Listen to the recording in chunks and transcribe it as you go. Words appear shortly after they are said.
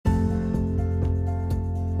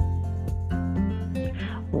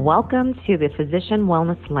Welcome to the Physician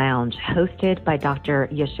Wellness Lounge, hosted by Dr.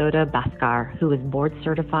 Yashoda Bhaskar, who is board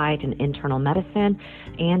certified in internal medicine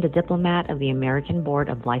and a diplomat of the American Board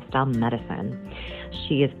of Lifestyle Medicine.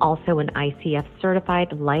 She is also an ICF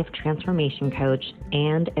certified life transformation coach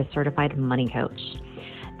and a certified money coach.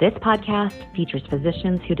 This podcast features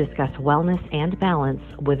physicians who discuss wellness and balance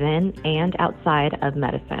within and outside of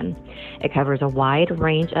medicine. It covers a wide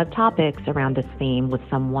range of topics around this theme with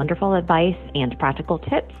some wonderful advice and practical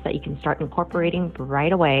tips that you can start incorporating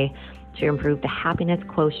right away to improve the happiness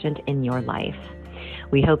quotient in your life.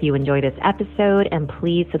 We hope you enjoy this episode, and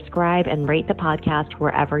please subscribe and rate the podcast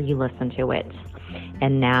wherever you listen to it.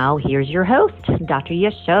 And now here's your host, Dr.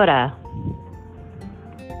 Yashoda.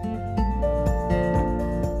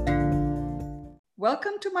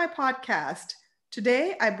 Welcome to my podcast.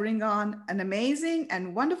 Today, I bring on an amazing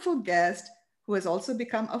and wonderful guest who has also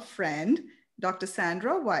become a friend, Dr.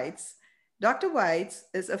 Sandra Weitz. Dr. Weitz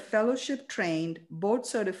is a fellowship-trained,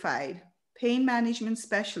 board-certified pain management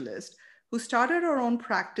specialist who started her own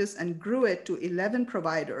practice and grew it to 11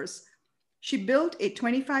 providers. She built a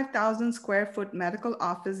 25,000 square foot medical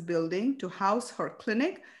office building to house her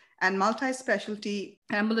clinic and multi-specialty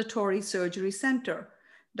ambulatory surgery center.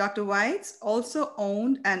 Dr. Weitz also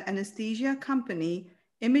owned an anesthesia company,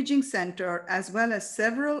 imaging center, as well as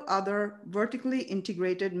several other vertically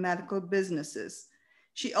integrated medical businesses.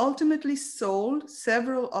 She ultimately sold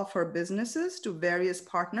several of her businesses to various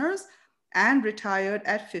partners and retired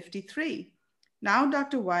at 53. Now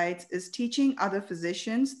Dr. Weitz is teaching other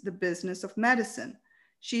physicians the business of medicine.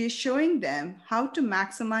 She is showing them how to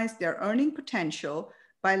maximize their earning potential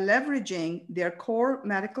by leveraging their core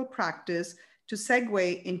medical practice to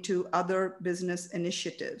segue into other business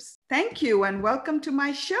initiatives. Thank you and welcome to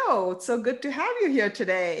my show. It's so good to have you here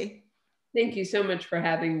today. Thank you so much for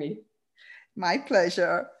having me. My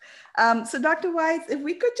pleasure. So Dr. Weitz, if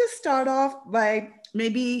we could just start off by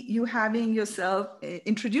maybe you having yourself,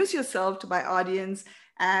 introduce yourself to my audience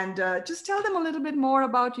and just tell them a little bit more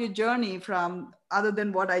about your journey from, other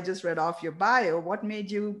than what I just read off your bio, what made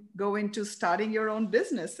you go into starting your own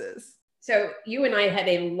businesses? So you and I had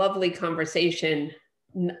a lovely conversation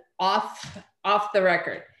off the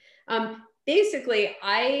record. Basically,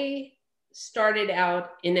 I started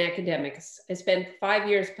out in academics. I spent 5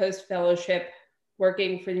 years post-fellowship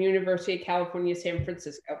working for the University of California, San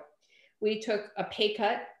Francisco. We took a pay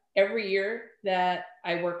cut every year that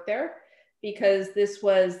I worked there because this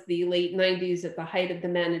was the late 90s at the height of the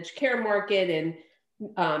managed care market, and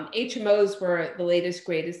HMOs were the latest,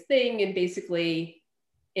 greatest thing. And basically,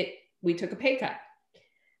 we took a pay cut.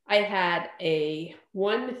 I had a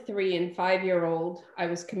 1, 3, and 5-year-old. I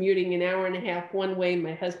was commuting an hour and a half one way.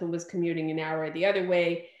 My husband was commuting an hour the other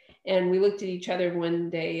way. And we looked at each other one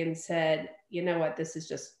day and said, you know what, this is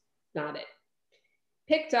just not it.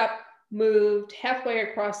 Picked up, moved halfway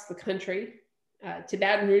across the country to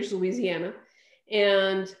Baton Rouge, Louisiana.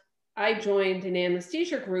 And I joined an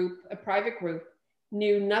anesthesia group, a private group,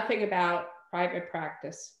 knew nothing about private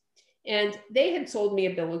practice. And they had sold me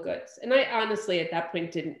a bill of goods. And I honestly, at that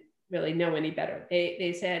point, didn't really know any better.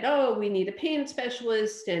 They said, oh, we need a pain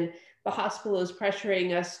specialist, and the hospital is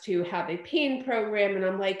pressuring us to have a pain program. And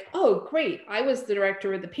I'm like, oh, great. I was the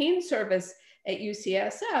director of the pain service at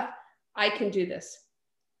UCSF. I can do this.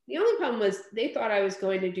 The only problem was they thought I was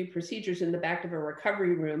going to do procedures in the back of a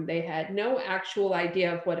recovery room. They had no actual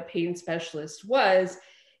idea of what a pain specialist was.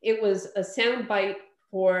 It was a soundbite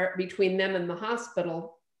between them and the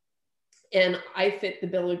hospital. And I fit the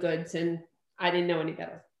bill of goods, and I didn't know any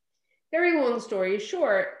better. Very long story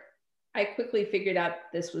short, I quickly figured out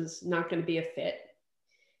this was not going to be a fit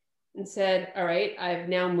and said, all right, I've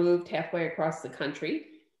now moved halfway across the country.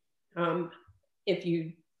 I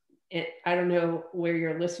don't know where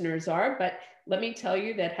your listeners are, but let me tell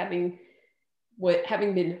you that having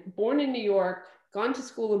been born in New York, gone to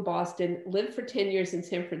school in Boston, lived for 10 years in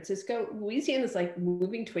San Francisco, Louisiana is like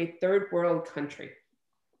moving to a third world country.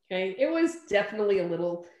 Okay. It was definitely a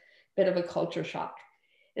little bit of a culture shock.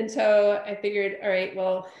 And so I figured, all right,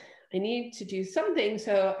 well, I need to do something.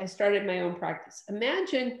 So I started my own practice.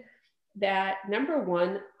 Imagine that, number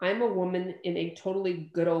one, I'm a woman in a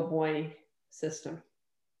totally good old boy system.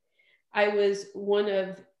 I was one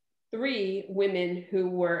of 3 women who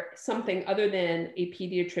were something other than a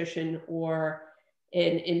pediatrician or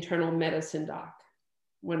an internal medicine doc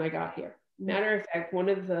when I got here. Matter of fact, one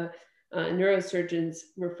of the neurosurgeons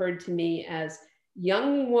referred to me as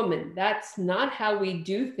young woman. That's not how we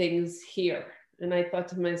do things here. And I thought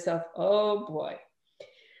to myself, oh boy.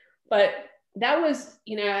 But that was,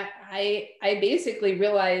 I basically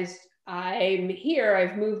realized I'm here.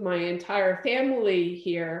 I've moved my entire family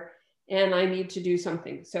here. and I need to do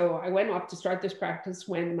something. So I went off to start this practice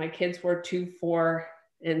when my kids were 2, 4,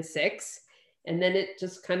 and 6. And then it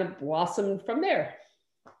just kind of blossomed from there.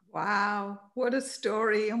 Wow, what a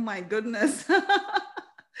story. Oh my goodness.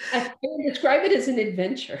 I would describe it as an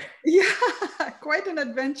adventure. Yeah, quite an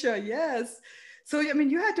adventure, yes. So, I mean,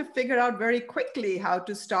 you had to figure out very quickly how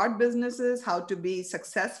to start businesses, how to be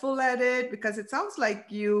successful at it, because it sounds like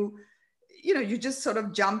you just sort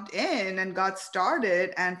of jumped in and got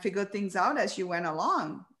started and figured things out as you went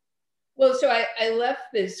along. Well, so I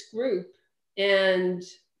left this group and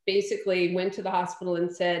basically went to the hospital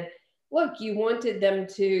and said, look, you wanted them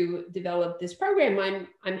to develop this program.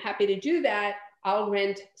 I'm happy to do that. I'll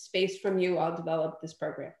rent space from you. I'll develop this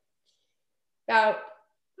program. About,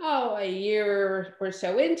 a year or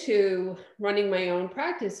so into running my own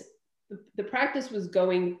practice, the practice was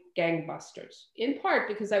going gangbusters, in part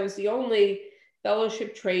because I was the only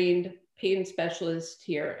fellowship trained pain specialist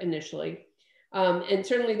here initially. And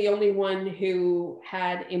certainly the only one who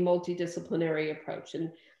had a multidisciplinary approach.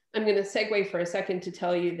 And I'm going to segue for a second to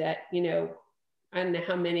tell you that, I don't know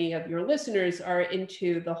how many of your listeners are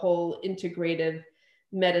into the whole integrative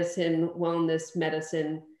medicine, wellness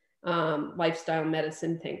medicine, lifestyle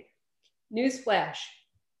medicine thing. Newsflash,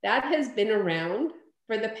 that has been around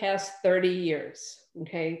for the past 30 years.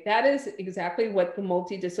 Okay, that is exactly what the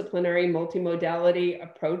multidisciplinary, multimodality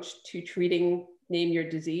approach to treating name your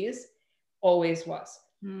disease always was.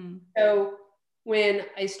 So when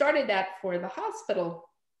I started that for the hospital,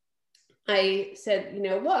 I said,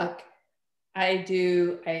 look, I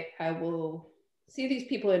will see these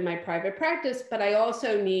people in my private practice, but I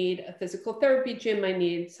also need a physical therapy gym. I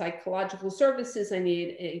need psychological services. I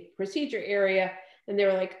need a procedure area. And they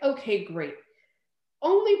were like, okay, great.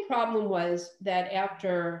 Only problem was that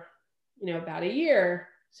after, about a year,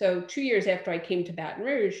 so 2 years after I came to Baton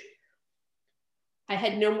Rouge, I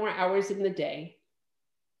had no more hours in the day.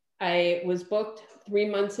 I was booked 3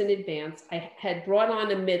 months in advance. I had brought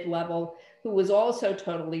on a mid-level who was also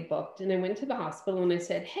totally booked. And I went to the hospital and I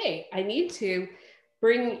said, hey, I need to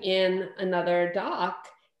bring in another doc.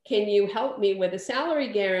 Can you help me with a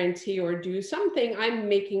salary guarantee or do something? I'm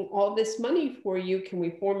making all this money for you. Can we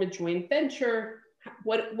form a joint venture?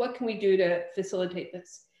 What can we do to facilitate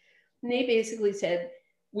this? And they basically said,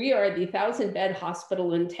 we are the 1,000-bed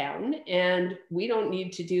hospital in town and we don't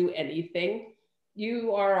need to do anything.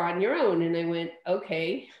 You are on your own. And I went,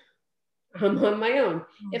 okay, I'm on my own.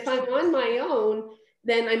 If I'm on my own,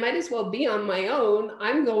 then I might as well be on my own.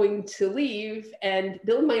 I'm going to leave and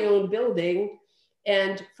build my own building.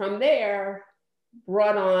 And from there,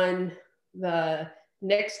 brought on the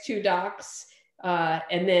next 2 docs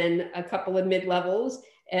and then a couple of mid-levels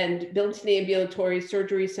and built an ambulatory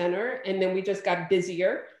surgery center. And then we just got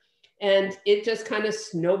busier. And it just kind of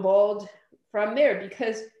snowballed from there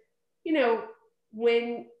because,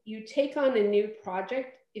 when you take on a new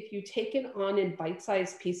project, if you take it on in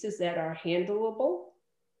bite-sized pieces that are handleable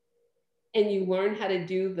and you learn how to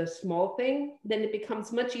do the small thing, then it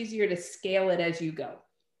becomes much easier to scale it as you go.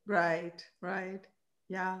 Right.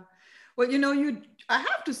 Yeah. Well, I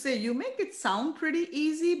have to say, you make it sound pretty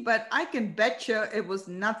easy, but I can bet you it was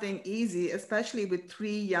nothing easy, especially with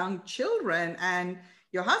 3 young children. And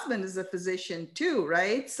your husband is a physician too,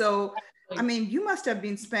 right? So, I mean, you must have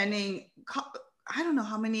been spending, I don't know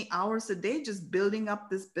how many hours a day just building up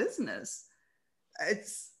this business.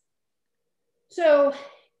 So,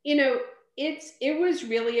 it was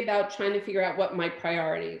really about trying to figure out what my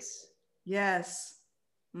priorities. Yes.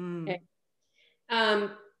 Okay.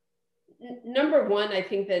 Number one, I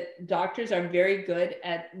think that doctors are very good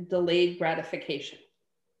at delayed gratification.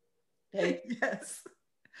 Okay? Yes.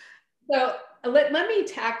 So let me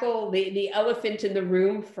tackle the elephant in the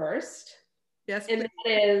room first. Yes. And that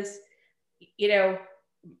is,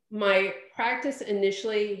 my practice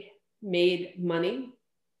initially made money,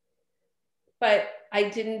 but I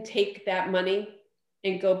didn't take that money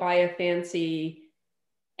and go buy a fancy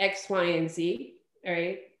X, Y, and Z, all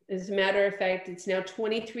right? As a matter of fact, it's now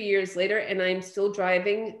 23 years later and I'm still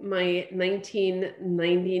driving my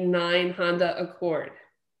 1999 Honda Accord.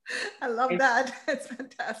 I love that. It's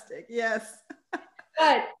fantastic. Yes.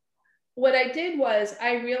 But what I did was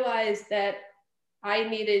I realized that I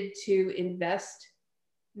needed to invest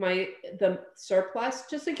the surplus,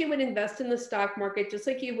 just like you would invest in the stock market, just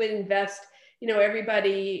like you would invest,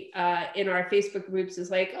 everybody in our Facebook groups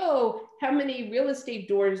is like, oh, how many real estate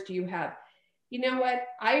doors do you have? You know what?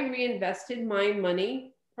 I reinvested my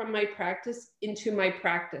money from my practice into my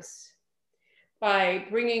practice by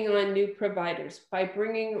bringing on new providers, by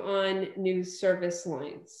bringing on new service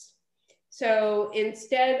lines. So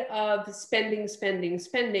instead of spending,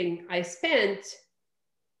 I spent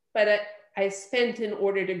but I spent in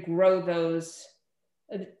order to grow those,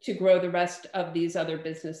 to grow the rest of these other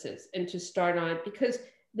businesses and to start on, because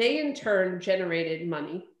they in turn generated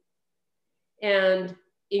money and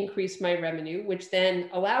increased my revenue, which then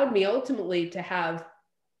allowed me ultimately to have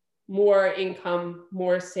more income,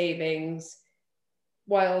 more savings,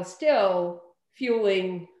 while still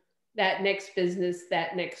fueling that next business,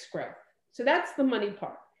 that next growth. So that's the money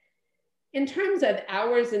part. In terms of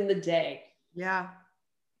hours in the day. Yeah.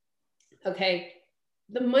 Okay.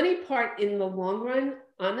 The money part in the long run,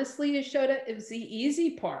 honestly, Yashoda, is the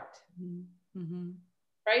easy part, Mm-hmm.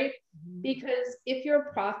 right? Mm-hmm. Because if you're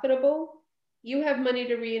profitable, you have money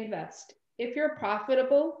to reinvest. If you're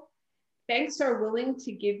profitable, banks are willing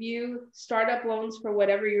to give you startup loans for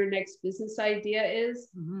whatever your next business idea is.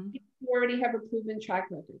 Mm-hmm. You already have a proven track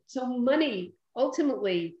record. So money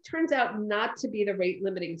ultimately turns out not to be the rate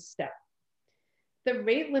limiting step. The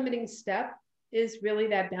rate limiting step is really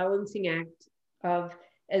that balancing act of,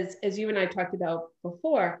 as you and I talked about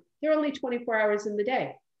before, there are only 24 hours in the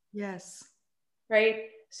day. Yes. Right?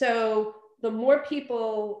 So the more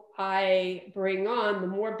people I bring on, the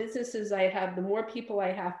more businesses I have, the more people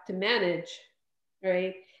I have to manage,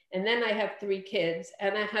 right? And then I have 3 kids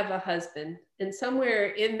and I have a husband, and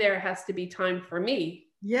somewhere in there has to be time for me.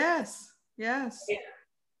 Yes. Yes.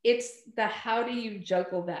 It's the how do you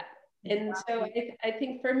juggle that? And so I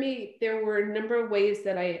think for me, there were a number of ways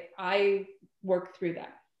that I worked through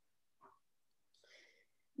that.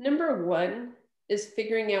 Number 1 is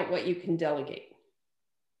figuring out what you can delegate.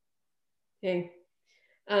 Okay.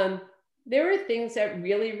 There are things that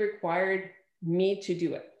really required me to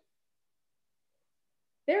do it.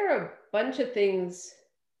 There are a bunch of things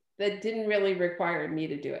that didn't really require me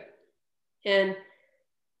to do it. And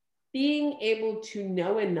being able to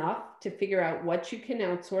know enough to figure out what you can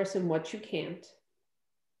outsource and what you can't,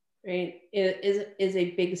 right, is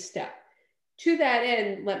a big step. To that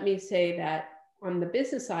end, let me say that on the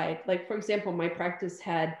business side, like for example, my practice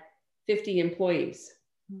had 50 employees.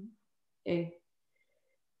 Okay.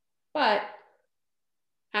 But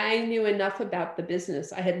I knew enough about the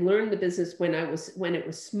business. I had learned the business when it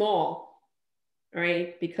was small,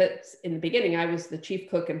 right? Because in the beginning, I was the chief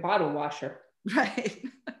cook and bottle washer. Right.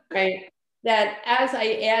 Right. That as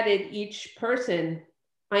I added each person,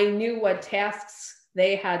 I knew what tasks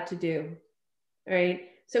they had to do. Right.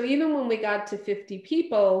 So even when we got to 50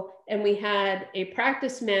 people and we had a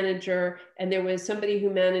practice manager and there was somebody who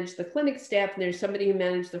managed the clinic staff and there's somebody who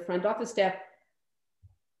managed the front office staff,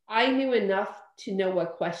 I knew enough to know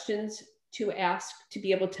what questions to ask to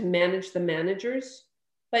be able to manage the managers,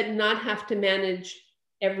 but not have to manage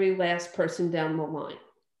every last person down the line.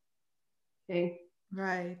 Okay.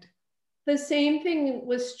 Right. The same thing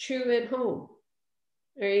was true at home,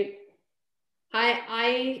 right?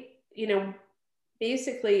 I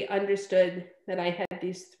basically understood that I had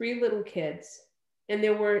these 3 little kids and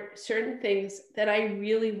there were certain things that I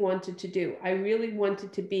really wanted to do. I really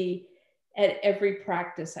wanted to be at every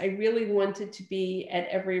practice. I really wanted to be at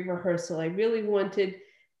every rehearsal. I really wanted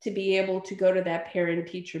to be able to go to that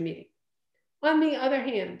parent-teacher meeting. On the other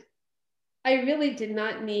hand, I really did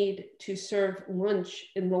not need to serve lunch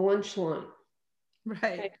in the lunch line.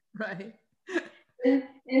 Right, right.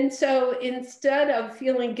 And so instead of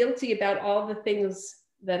feeling guilty about all the things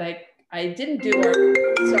that I didn't do, or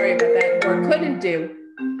sorry about that, or couldn't do,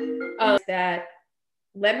 that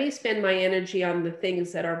let me spend my energy on the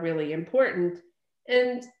things that are really important.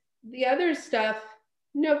 And the other stuff,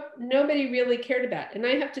 nobody really cared about. And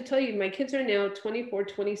I have to tell you, my kids are now 24,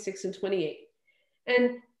 26, and 28.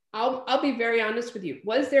 And I'll be very honest with you.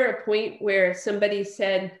 Was there a point where somebody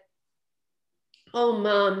said, "Oh,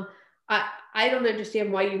 Mom, I don't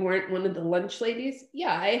understand why you weren't one of the lunch ladies"?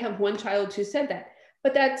 Yeah, I have one child who said that.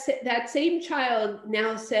 But that same child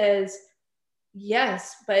now says,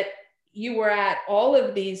 "Yes, but you were at all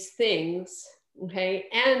of these things, okay?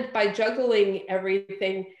 And by juggling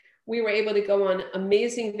everything, we were able to go on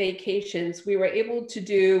amazing vacations. We were able to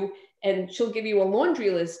do," and she'll give you a laundry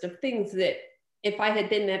list of things that if I had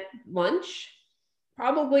been at lunch,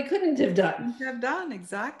 probably couldn't have done. Couldn't have done,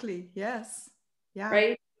 exactly. Yes. Yeah.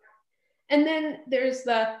 Right? And then there's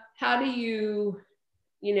the, how do you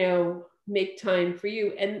make time for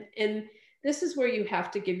you? And this is where you have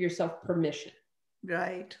to give yourself permission.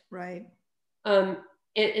 Right, right. And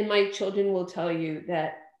my children will tell you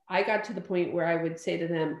that I got to the point where I would say to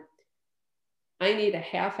them, I need a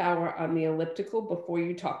half hour on the elliptical before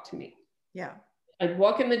you talk to me. Yeah. I'd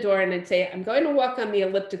walk in the door and I'd say, I'm going to walk on the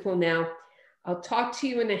elliptical now. I'll talk to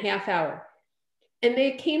you in a half hour. And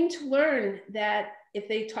they came to learn that if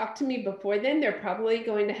they talk to me before then, they're probably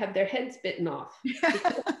going to have their heads bitten off.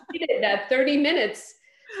 Because that 30 minutes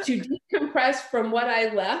to decompress from what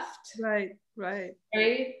I left. Right, right.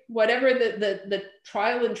 Right? Whatever the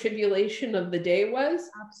trial and tribulation of the day was.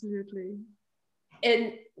 Absolutely.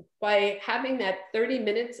 And by having that 30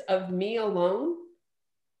 minutes of me alone,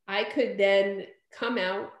 I could then come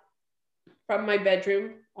out from my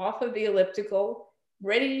bedroom, off of the elliptical,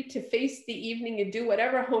 ready to face the evening and do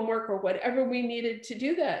whatever homework or whatever we needed to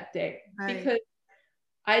do that day. Right. Because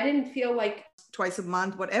I didn't feel like twice a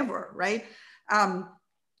month, whatever, right?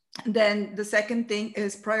 Then the second thing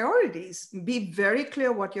is priorities. Be very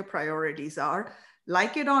clear what your priorities are.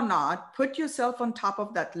 Like it or not, put yourself on top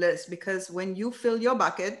of that list, because when you fill your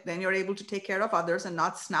bucket, then you're able to take care of others and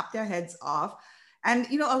not snap their heads off. And,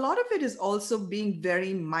 you know, a lot of it is also being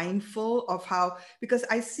very mindful of how, because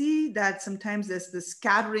I see that sometimes there's this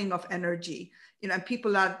scattering of energy, you know, and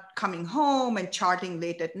people are coming home and charting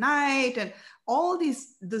late at night and all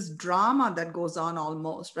this drama that goes on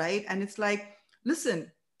almost, right? And it's like,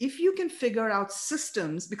 listen, if you can figure out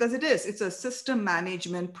systems, because it's a system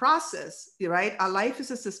management process, right? Our life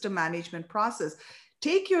is a system management process.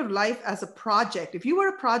 Take your life as a project. If you were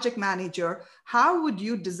a project manager, how would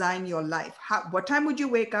you design your life? What time would you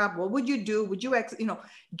wake up? What would you do? Would you,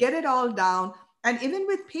 get it all down? And even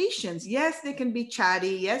with patients, yes, they can be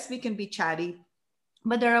chatty. Yes, we can be chatty,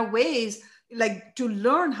 but there are ways like to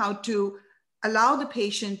learn how to allow the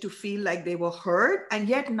patient to feel like they were heard and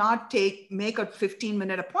yet not make a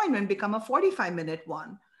 15-minute appointment become a 45-minute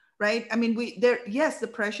one, right? I mean, yes, the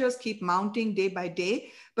pressures keep mounting day by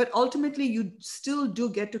day, but ultimately you still do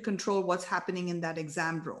get to control what's happening in that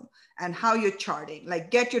exam room and how you're charting,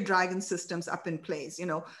 like get your Dragon systems up in place. You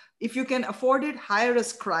know, if you can afford it, hire a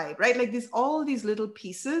scribe, right? Like all these little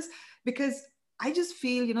pieces, because I just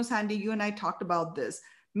feel, Sandy, you and I talked about this.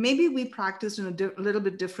 Maybe we practiced in a little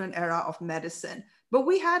bit different era of medicine, but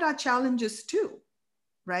we had our challenges too,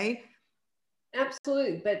 right?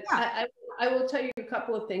 Absolutely. But yeah. I will tell you a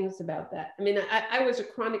couple of things about that. I mean, I was a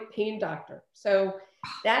chronic pain doctor. So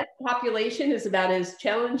that population is about as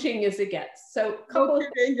challenging as it gets. So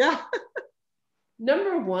yeah.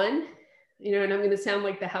 Number one, and I'm going to sound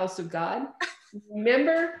like the house of God.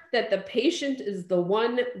 Remember that the patient is the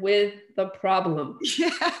one with the problem.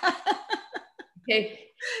 Yeah. Okay.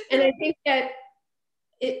 And I think that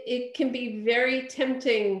it can be very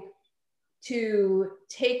tempting to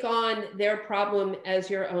take on their problem as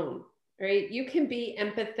your own, right? You can be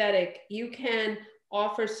empathetic, you can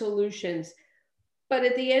offer solutions, but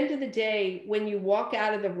at the end of the day, when you walk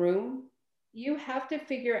out of the room, you have to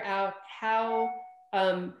figure out how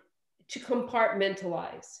to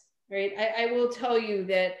compartmentalize, right? I will tell you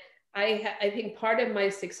that I think part of my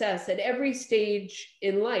success at every stage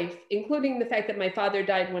in life, including the fact that my father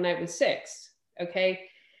died when I was 6, okay,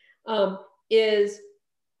 is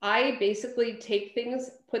I basically take things,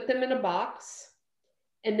 put them in a box,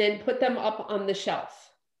 and then put them up on the shelf,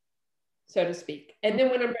 so to speak. And then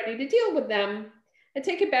when I'm ready to deal with them, I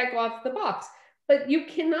take it back off the box. But you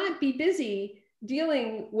cannot be busy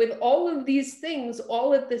dealing with all of these things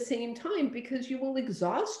all at the same time because you will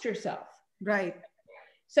exhaust yourself. Right.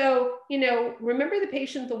 So, remember the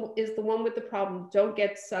patient is the one with the problem. Don't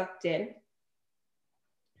get sucked in.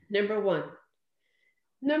 Number one.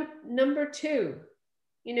 Number two,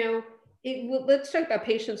 let's talk about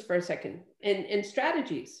patients for a second and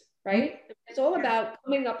strategies, right? Mm-hmm. It's all about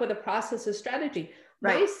coming up with a process of strategy.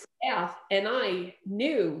 Right. My staff and I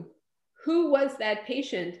knew who was that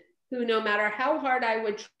patient who, no matter how hard I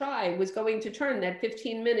would try, was going to turn that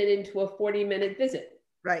 15-minute into a 40-minute visit.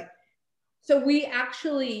 Right. So we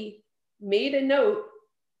actually made a note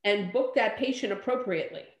and booked that patient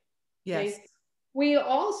appropriately. Yes. Okay? We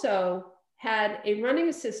also had running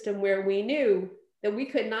a system where we knew that we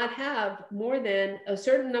could not have more than a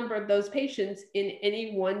certain number of those patients in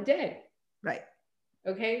any one day. Right.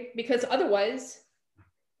 Okay. Because otherwise,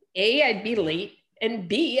 A, I'd be late, and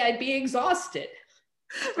B, I'd be exhausted.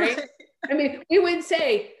 Right. I mean, we would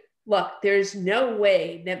say, look, there's no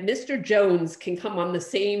way that Mr. Jones can come on the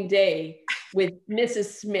same day with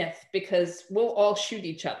Mrs. Smith because we'll all shoot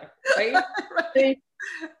each other. Right. Right.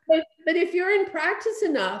 But if you're in practice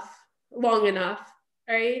long enough,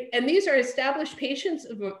 right, and these are established patients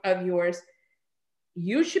of yours,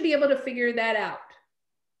 you should be able to figure that out.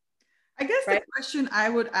 I guess right? The question I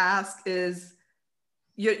would ask is,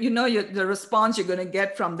 the response you're going to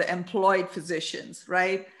get from the employed physicians,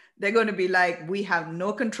 right? They're going to be like, we have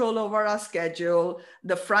no control over our schedule.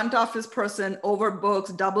 The front office person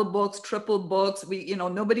overbooks, double books, triple books.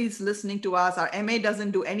 Nobody's listening to us. Our MA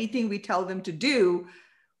doesn't do anything we tell them to do.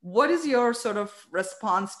 What is your sort of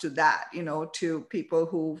response to that, to people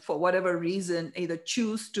who, for whatever reason, either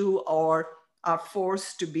choose to or are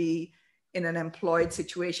forced to be in an employed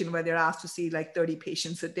situation where they're asked to see like 30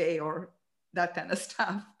 patients a day or that kind of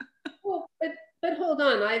stuff. Well, but hold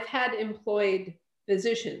on, I've had employed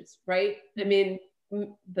physicians, right? I mean,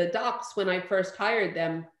 the docs, when I first hired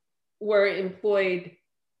them, were employed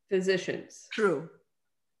physicians. True.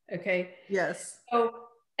 Okay. Yes. So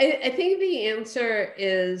I think the answer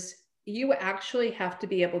is you actually have to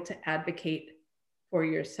be able to advocate for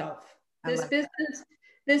yourself.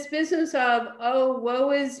 This business of, oh,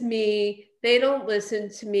 woe is me, they don't listen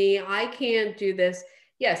to me, I can't do this.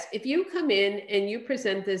 Yes, if you come in and you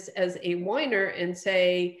present this as a whiner and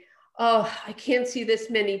say, oh, I can't see this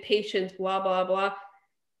many patients, blah, blah, blah.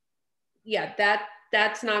 Yeah,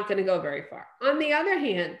 that's not going to go very far. On the other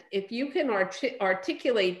hand, if you can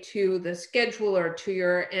articulate to the scheduler, to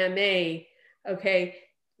your MA, okay,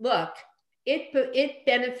 look, it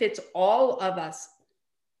benefits all of us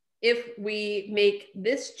if we make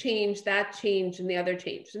this change, that change, and the other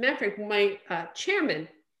change. As a matter of fact, my chairman,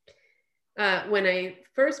 when I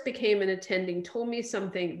first became an attending, told me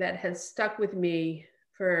something that has stuck with me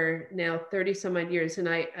for now 30 some odd years, and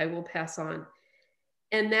I will pass on.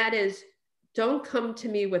 And that is, don't come to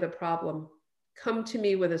me with a problem, come to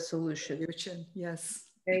me with a solution. Yes.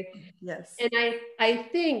 Okay. Yes. And I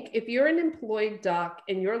think if you're an employed doc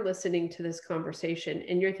and you're listening to this conversation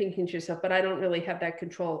and you're thinking to yourself, but I don't really have that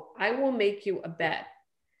control, I will make you a bet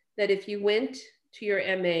that if you went to your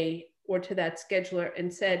MA or to that scheduler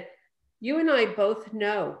and said, you and I both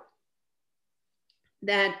know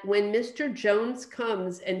that when Mr. Jones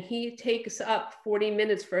comes and he takes up 40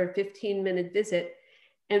 minutes for a 15-minute visit,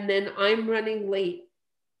 and then I'm running late,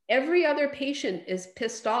 every other patient is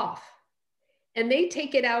pissed off. And they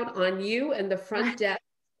take it out on you and the front desk,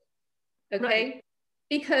 okay? Right.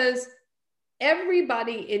 Because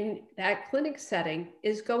everybody in that clinic setting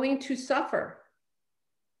is going to suffer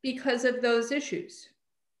because of those issues.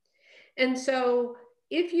 And so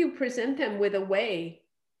if you present them with a way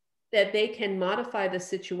that they can modify the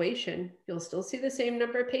situation, you'll still see the same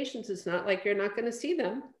number of patients. It's not like you're not going to see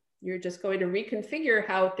them. You're just going to reconfigure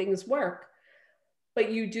how things work. But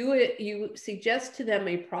you do it, you suggest to them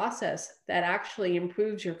a process that actually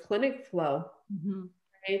improves your clinic flow,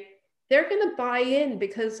 right? They're going to buy in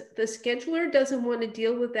because the scheduler doesn't want to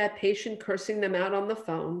deal with that patient cursing them out on the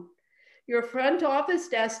phone. Your front office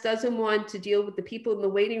desk doesn't want to deal with the people in the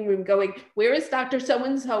waiting room going, where is Dr.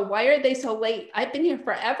 So-and-so? Why are they so late? I've been here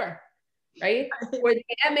forever, right? Or the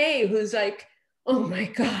MA who's like, oh my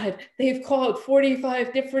God, they've called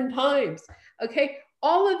 45 different times, okay?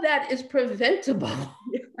 All of that is preventable.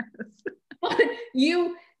 Yes. But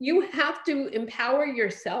you have to empower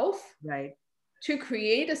yourself, right, to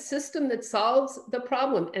create a system that solves the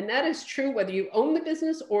problem. And that is true whether you own the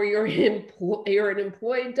business or you're an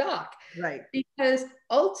employed doc. Right. Because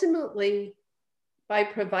ultimately, by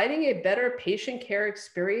providing a better patient care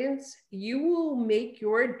experience, you will make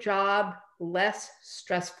your job less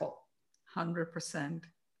stressful. 100%.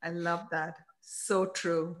 I love that. So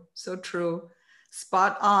true. So true.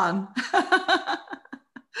 Spot on.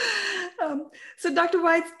 So Dr.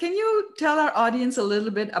 Weitz, can you tell our audience a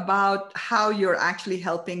little bit about how you're actually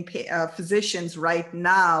helping physicians right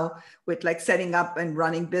now with like setting up and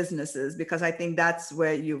running businesses? Because I think that's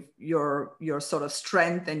where your sort of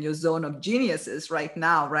strength and your zone of genius is right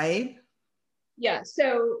now, right? Yeah.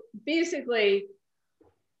 So basically,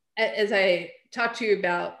 as I talked to you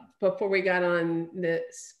about before we got on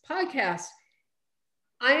this podcast,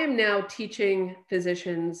 I am now teaching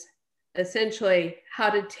physicians essentially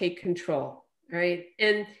how to take control, right?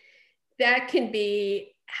 And that can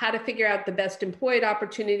be how to figure out the best employed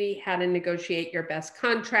opportunity, how to negotiate your best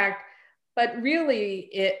contract. But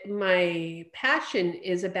really, my passion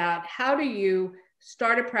is about how do you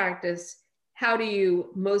start a practice? How do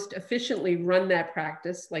you most efficiently run that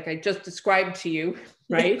practice, like I just described to you,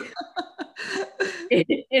 right?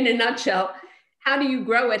 In a nutshell. How do you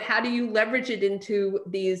grow it? How do you leverage it into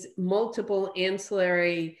these multiple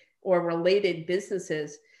ancillary or related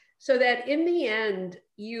businesses so that in the end,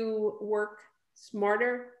 you work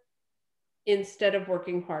smarter instead of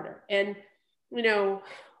working harder? And, you know,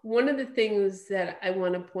 one of the things that I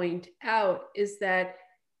want to point out is that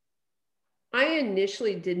I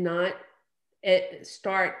initially did not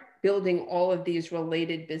start building all of these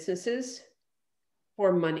related businesses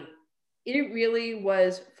for money. It really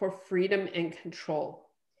was for freedom and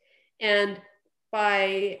control. And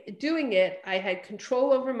by doing it, I had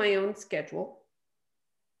control over my own schedule.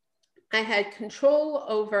 I had control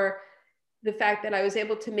over the fact that I was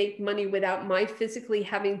able to make money without my physically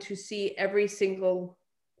having to see every single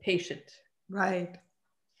patient. Right.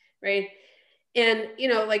 Right. And, you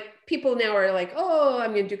know, like people now are like, oh,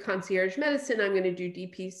 I'm going to do concierge medicine. I'm going to do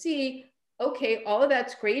DPC. okay, all of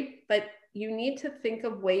that's great, but you need to think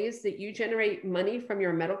of ways that you generate money from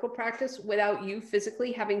your medical practice without you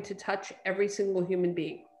physically having to touch every single human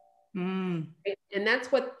being. Mm. Right? And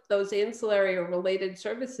that's what those ancillary or related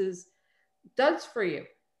services does for you,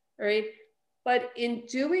 right? But in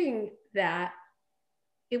doing that,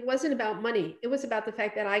 it wasn't about money. It was about the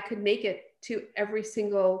fact that I could make it to every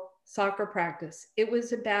single soccer practice. It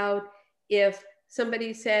was about if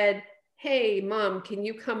somebody said, hey, mom, can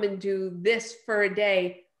you come and do this for a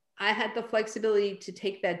day? I had the flexibility to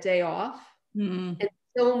take that day off and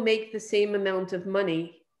still make the same amount of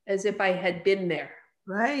money as if I had been there.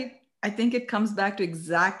 Right. I think it comes back to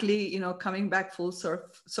exactly, coming back full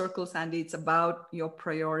circle, Sandy, it's about your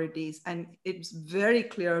priorities. And it's very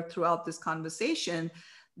clear throughout this conversation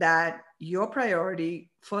that your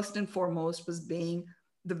priority, first and foremost, was being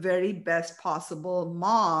the very best possible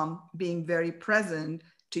mom, being very present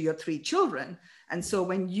to your 3 children. And so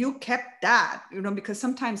when you kept that, because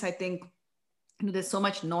sometimes I think there's so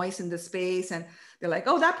much noise in the space and they're like,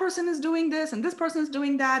 oh, that person is doing this and this person is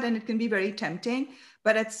doing that. And it can be very tempting.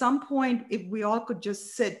 But at some point, if we all could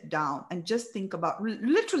just sit down and just think about,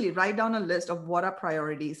 literally write down a list of what our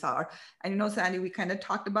priorities are. And Sandy, we kind of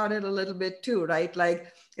talked about it a little bit too, right?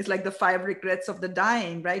 Like, it's like the 5 regrets of the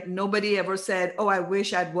dying, right? Nobody ever said, oh, I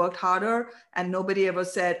wish I'd worked harder. And nobody ever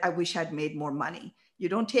said, I wish I'd made more money. You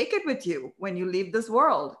don't take it with you when you leave this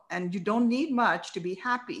world, and you don't need much to be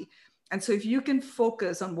happy. And so if you can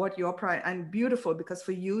focus on what your priority, and beautiful, because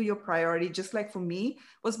for you, your priority, just like for me,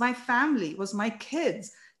 was my family, was my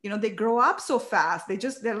kids. They grow up so fast.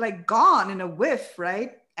 They're like gone in a whiff,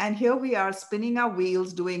 right? And here we are spinning our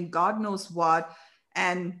wheels, doing God knows what.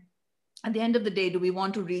 And at the end of the day, do we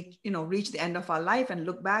want to reach the end of our life and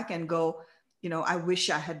look back and go, I wish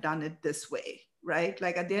I had done it this way, right?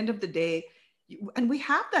 Like at the end of the day, and we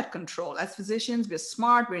have that control. As physicians, we're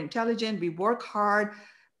smart, we're intelligent, we work hard,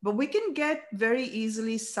 but we can get very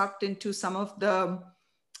easily sucked into some of the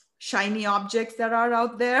shiny objects that are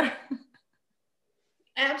out there.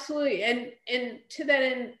 Absolutely. And to that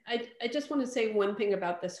end, I just want to say one thing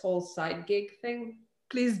about this whole side gig thing.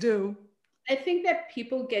 Please do. I think that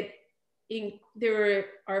people there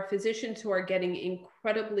are physicians who are getting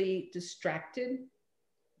incredibly distracted.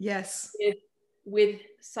 Yes. With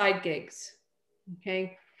side gigs.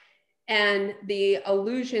 Okay. And the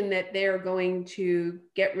illusion that they're going to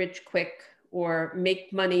get rich quick or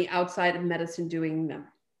make money outside of medicine doing them.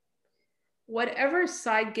 Whatever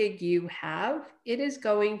side gig you have, it is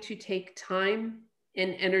going to take time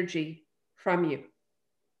and energy from you.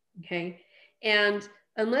 Okay. And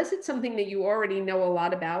unless it's something that you already know a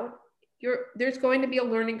lot about, there's going to be a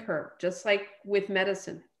learning curve, just like with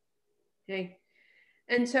medicine. Okay.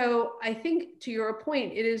 And so I think, to your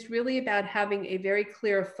point, it is really about having a very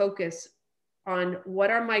clear focus on what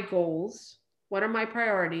are my goals, what are my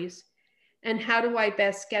priorities, and how do I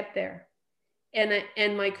best get there?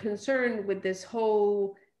 And my concern with this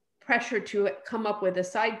whole pressure to come up with a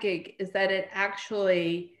side gig is that it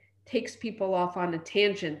actually takes people off on a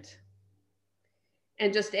tangent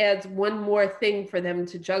and just adds one more thing for them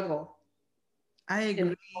to juggle. I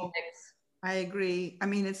agree. I agree. I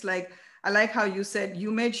mean, it's like, I like how you said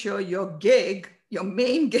you made sure your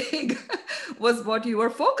main gig was what you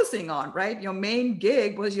were focusing on, right? Your main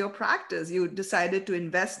gig was your practice. You decided to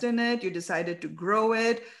invest in it. You decided to grow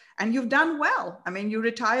it, and you've done well. I mean, you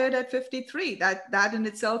retired at 53. That in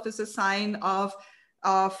itself is a sign of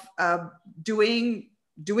doing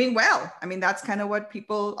well. I mean, that's kind of what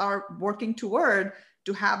people are working toward,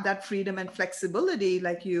 to have that freedom and flexibility,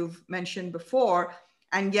 like you've mentioned before.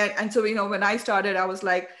 And so, when I started, I was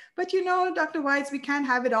like, but Dr. Weitz, we can't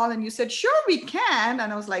have it all. And you said, sure, we can.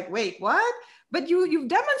 And I was like, wait, what? But you've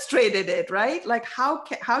demonstrated it, right? Like how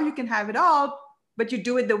you can have it all, but you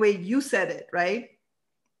do it the way you said it, right?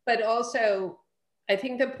 But also, I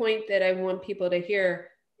think the point that I want people to hear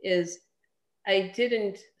is I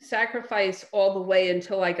didn't sacrifice all the way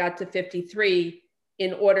until I got to 53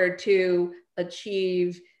 in order to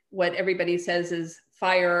achieve what everybody says is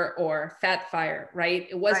fire or fat fire, right?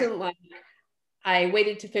 It wasn't like I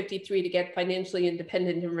waited to 53 to get financially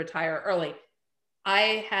independent and retire early.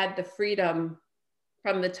 I had the freedom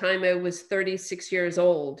from the time I was 36 years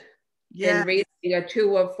old and raising a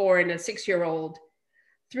 2, a 4, and a 6-year-old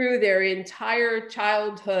through their entire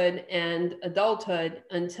childhood and adulthood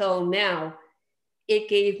until now. It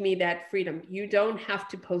gave me that freedom. You don't have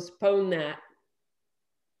to postpone that.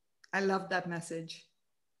 I love that message.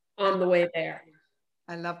 On the way there.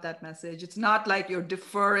 I love that message. It's not like you're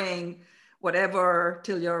deferring whatever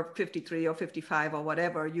till you're 53 or 55 or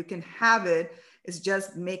whatever. You can have it. It's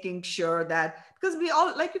just making sure that, because we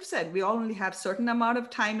all, like you've said, we all only have a certain amount of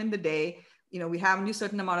time in the day. we have a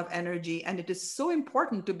certain amount of energy, and it is so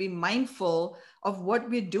important to be mindful of what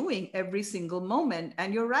we're doing every single moment.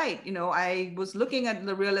 And you're right. I was looking at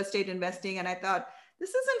the real estate investing and I thought, this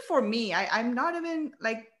isn't for me. I'm not even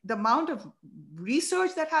like the amount of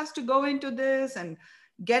research that has to go into this and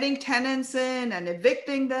getting tenants in and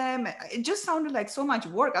evicting them. It just sounded like so much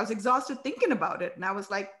work. I was exhausted thinking about it. And I was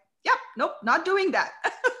like, yeah, nope, not doing that.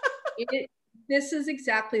 This is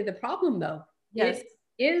exactly the problem though. Yes.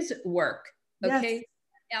 It is work. Okay.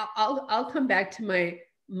 Yes. I'll come back to my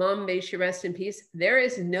mom, may she rest in peace. There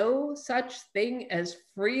is no such thing as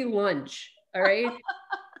free lunch. All right.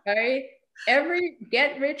 All right. Every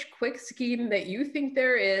get rich quick scheme that you think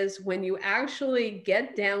there is, when you actually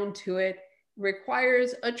get down to it,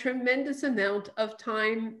 requires a tremendous amount of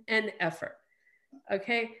time and effort.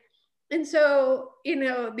 Okay. And so,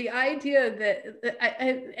 the idea that,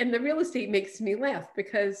 and the real estate makes me laugh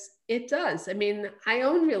because it does. I mean, I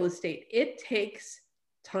own real estate. It takes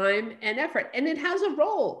time and effort, and it has a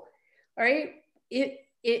role, all right?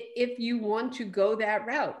 If you want to go that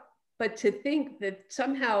route, but to think that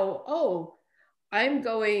somehow, oh, I'm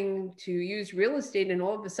going to use real estate and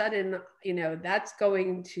all of a sudden, that's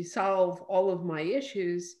going to solve all of my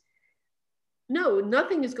issues. No,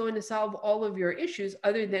 nothing is going to solve all of your issues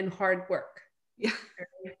other than hard work. Yeah.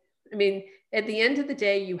 I mean, at the end of the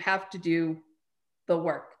day, you have to do the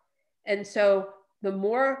work. And so the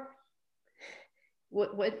more,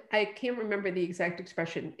 what I can't remember the exact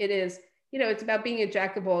expression. It is, it's about being a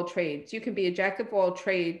jack of all trades. You can be a jack of all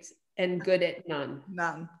trades and good at none.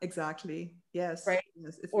 None, exactly. Yes. Right.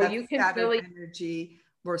 Yes. It's or that you can really energy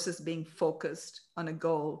versus being focused on a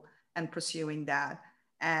goal and pursuing that.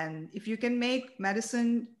 And if you can make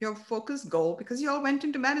medicine your focus goal, because you all went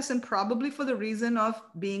into medicine probably for the reason of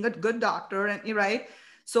being a good doctor, and right?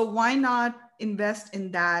 So why not invest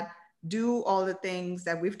in that? Do all the things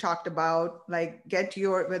that we've talked about, like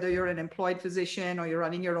whether you're an employed physician or you're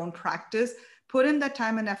running your own practice, put in that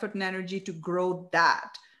time and effort and energy to grow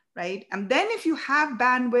that, right? And then if you have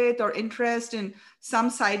bandwidth or interest in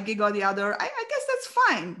some side gig or the other, I guess that's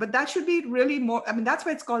fine, but that should be really more, that's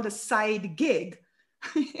why it's called a side gig.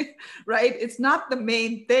 Right? It's not the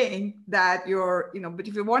main thing that you're, but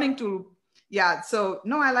if you're wanting to, yeah. So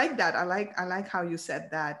no, I like that. I like how you said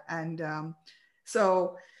that. And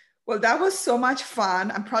well, that was so much fun.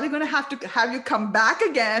 I'm probably going to have you come back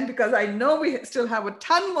again because I know we still have a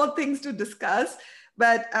ton more things to discuss.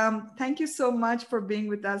 But thank you so much for being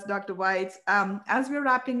with us, Dr. Weitz. As we're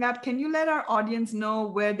wrapping up, can you let our audience know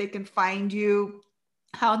where they can find you,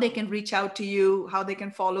 how they can reach out to you, how they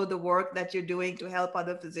can follow the work that you're doing to help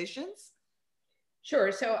other physicians?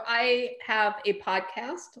 Sure. So I have a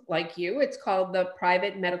podcast like you. It's called the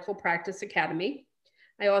Private Medical Practice Academy.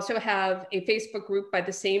 I also have a Facebook group by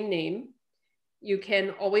the same name. You can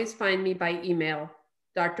always find me by email,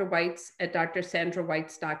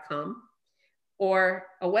 drweitz@drsandraweitz.com, or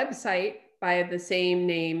a website by the same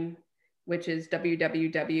name, which is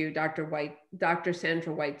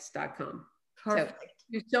www.drsandraweitz.com. Perfect. So, thank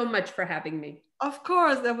you so much for having me. Of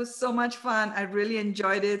course, that was so much fun. I really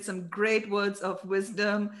enjoyed it. Some great words of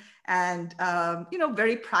wisdom and,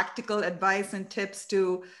 very practical advice and tips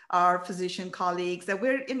to our physician colleagues that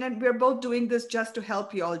we're both doing this just to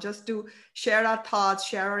help you all, just to share our thoughts,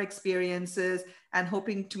 share our experiences, and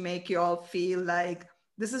hoping to make you all feel like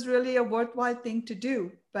this is really a worthwhile thing to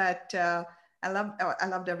do. But I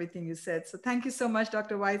loved everything you said. So thank you so much,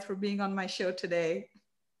 Dr. Weitz, for being on my show today.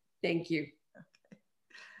 Thank you.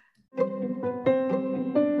 Okay.